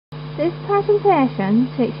This presentation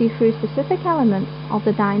takes you through specific elements of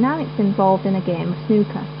the dynamics involved in a game of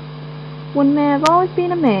snooker. One may have always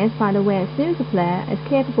been amazed by the way a snooker player is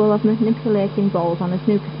capable of manipulating balls on a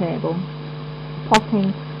snooker table,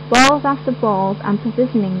 potting balls after balls and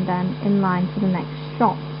positioning them in line for the next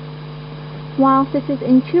shot. Whilst this is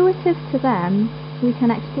intuitive to them, we can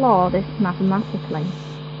explore this mathematically.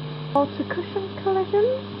 Ball to cushion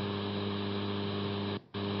collisions.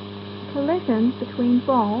 Collisions between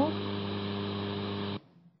balls.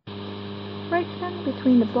 Friction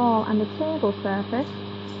between the ball and the table surface.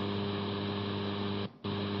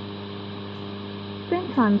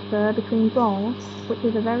 Spin transfer between balls, which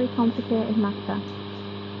is a very complicated matter.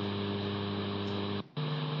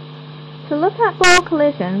 To look at ball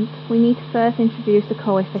collisions, we need to first introduce the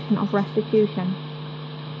coefficient of restitution.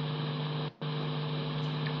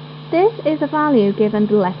 This is a value given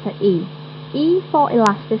the letter E. E for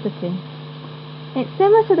elasticity. It's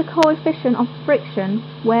similar to the coefficient of friction,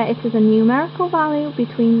 where it is a numerical value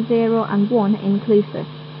between 0 and 1 inclusive.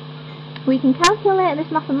 We can calculate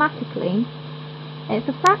this mathematically. It's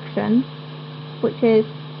a fraction, which is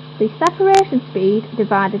the separation speed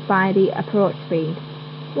divided by the approach speed.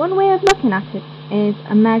 One way of looking at it is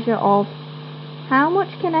a measure of how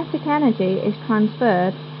much kinetic energy is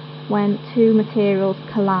transferred when two materials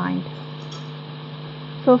collide.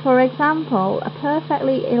 So for example, a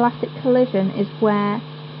perfectly elastic collision is where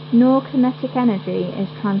no kinetic energy is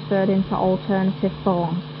transferred into alternative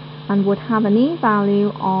form and would have an E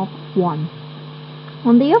value of 1.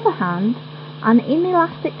 On the other hand, an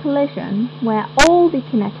inelastic collision where all the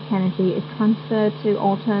kinetic energy is transferred to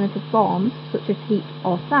alternative forms such as heat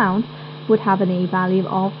or sound would have an E value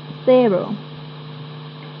of 0.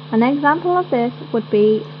 An example of this would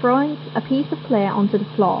be throwing a piece of clay onto the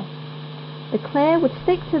floor. The clay would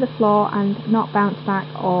stick to the floor and not bounce back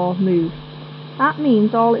or move. That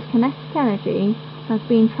means all its kinetic energy has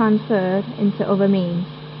been transferred into other means.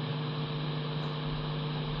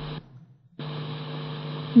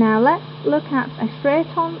 Now let's look at a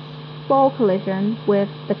straight-on ball collision with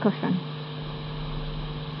the cushion.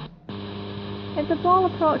 If the ball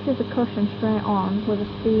approaches the cushion straight on with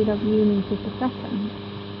a speed of u meters per second,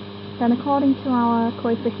 then according to our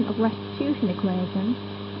coefficient of restitution equation,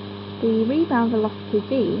 the rebound velocity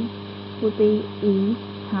v would be E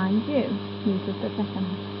times u meters per second.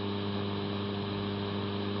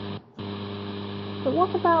 But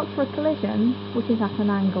what about for a collision which is at an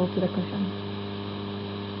angle to the cushion?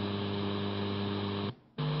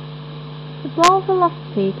 The ball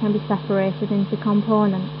velocity can be separated into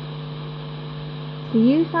components. The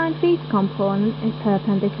u sin theta component is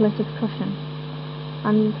perpendicular to the cushion,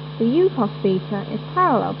 and the u cos theta is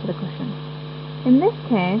parallel to the cushion. In this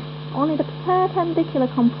case, only the perpendicular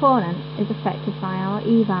component is affected by our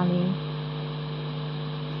E value.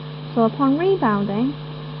 So upon rebounding,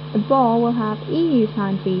 the ball will have EU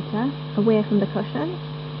sin theta away from the cushion,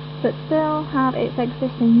 but still have its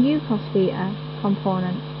existing U cos theta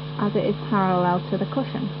component as it is parallel to the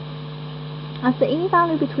cushion. As the E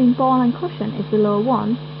value between ball and cushion is below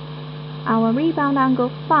 1, our rebound angle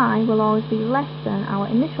phi will always be less than our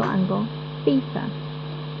initial angle theta.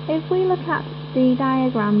 If we look at the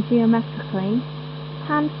diagram geometrically,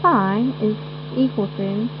 tan phi is equal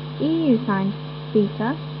to EU sin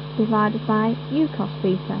theta divided by U cos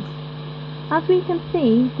theta. As we can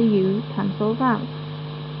see, the U cancels out.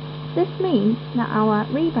 This means that our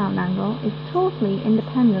rebound angle is totally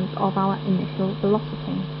independent of our initial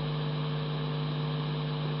velocity.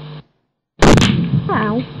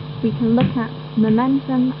 Now we can look at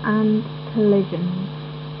momentum and collisions.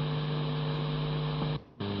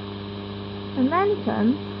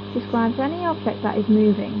 Momentum describes any object that is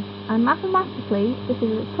moving, and mathematically this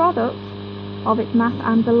is a product of its mass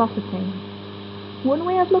and velocity. One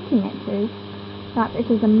way of looking at it is that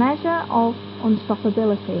it is a measure of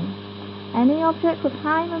unstoppability. Any object with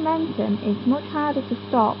high momentum is much harder to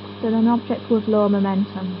stop than an object with low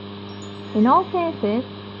momentum. In all cases,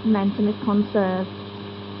 momentum is conserved,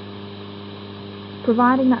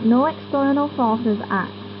 providing that no external forces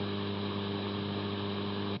act.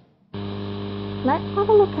 Let's have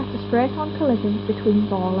a look at the straight-on collisions between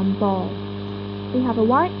ball and ball. We have a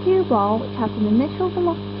white cue ball which has an initial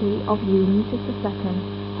velocity of u meters per second,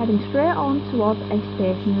 heading straight on towards a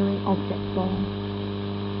stationary object ball.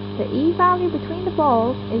 The E value between the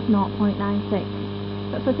balls is 0.96,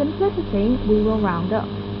 but for simplicity we will round up.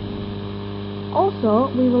 Also,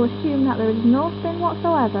 we will assume that there is no spin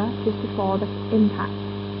whatsoever just before the impact.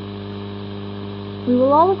 We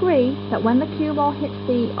will all agree that when the cue ball hits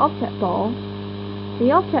the object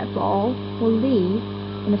ball will leave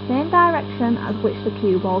in the same direction as which the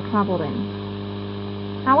cue ball travelled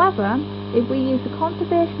in. However, if we use the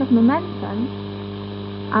conservation of momentum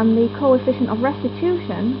and the coefficient of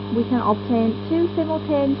restitution, we can obtain two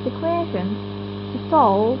simultaneous equations to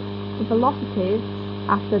solve the velocities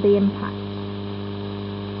after the impact.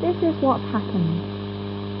 This is what's happened.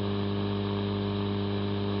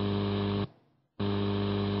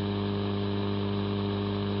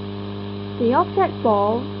 The object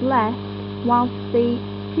ball left whilst the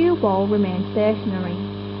cue ball remained stationary.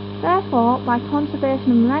 Therefore, by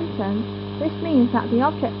conservation of momentum, this means that the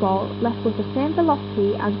object ball left with the same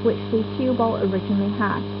velocity as which the cue ball originally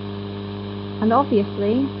had. And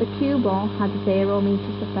obviously, the cue ball had 0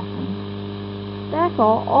 meters per second.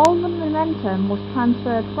 Therefore, all the momentum was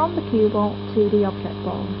transferred from the cue ball to the object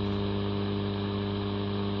ball.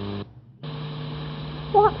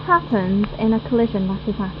 What happens in a collision that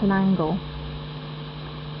is at an angle?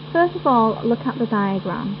 First of all, look at the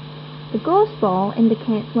diagram. The ghost ball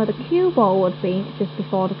indicates where the cue ball would be just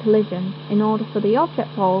before the collision, in order for the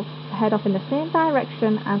object ball to head off in the same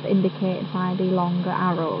direction as indicated by the longer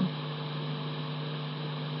arrows.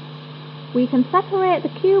 We can separate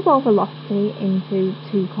the cue ball velocity into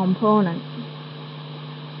two components: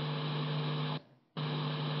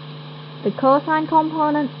 the cosine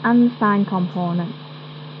component and the sine component.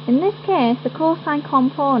 In this case, the cosine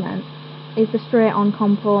component is the straight-on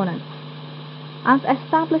component. As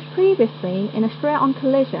established previously, in a straight-on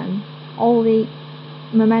collision, all the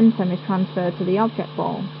momentum is transferred to the object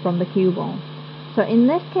ball from the cue ball. So in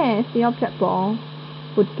this case, the object ball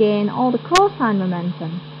would gain all the cosine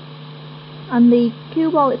momentum, and the cue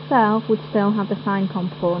ball itself would still have the sine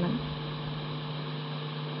component.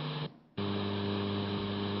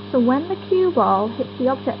 So when the cue ball hits the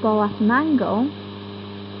object ball at an angle,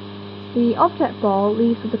 the object ball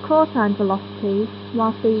leaves with the cosine velocity,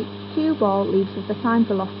 whilst the cue ball leaves with the sine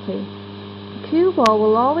velocity. The cue ball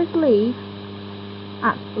will always leave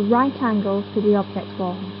at right angles to the object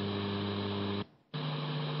ball,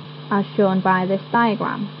 as shown by this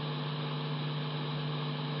diagram.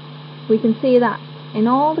 We can see that in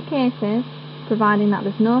all the cases, providing that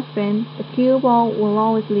there's no spin, the cue ball will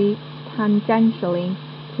always leave tangentially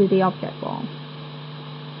to the object ball.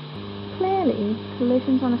 Clearly,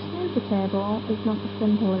 collisions on a snooker table is not as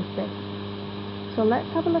simple as this. So let's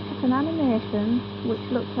have a look at an animation which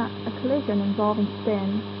looks at a collision involving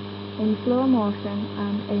spin in slow motion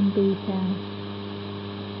and in detail.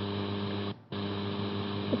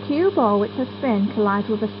 The cue ball which has spin collides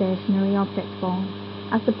with a stationary object ball.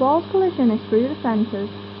 As the ball's collision is through the centres,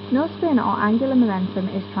 no spin or angular momentum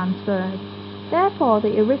is transferred. Therefore,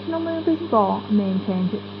 the original moving ball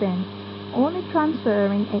maintains its spin, only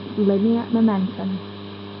transferring its linear momentum.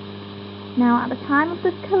 Now, at the time of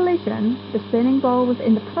the collision, the spinning ball was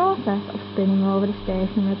in the process of spinning over the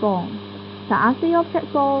stationary ball. So as the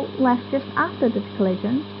object ball left just after the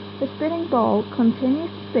collision, the spinning ball continues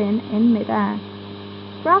to spin in mid-air.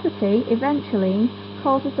 Gravity eventually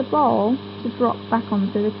causes the ball to drop back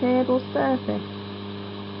onto the table's surface.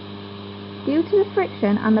 Due to the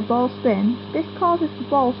friction and the ball spin, this causes the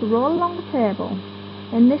ball to roll along the table,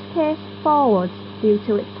 in this case forwards due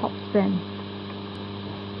to its top spin.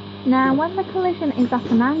 Now, when the collision is at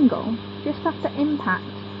an angle, just after impact,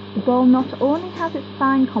 the ball not only has its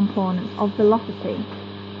sine component of velocity,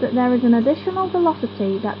 but there is an additional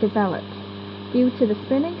velocity that develops due to the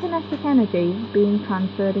spinning kinetic energy being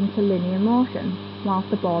transferred into linear motion whilst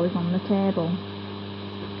the ball is on the table.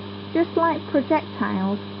 Just like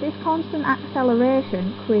projectiles, this constant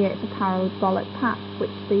acceleration creates a parabolic path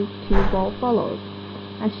which the cue ball follows,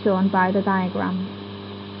 as shown by the diagram.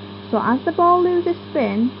 So as the ball loses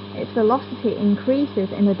spin, its velocity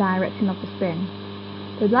increases in the direction of the spin.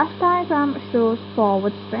 The left diagram shows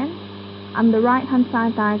forward spin, and the right hand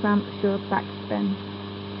side diagram shows back spin.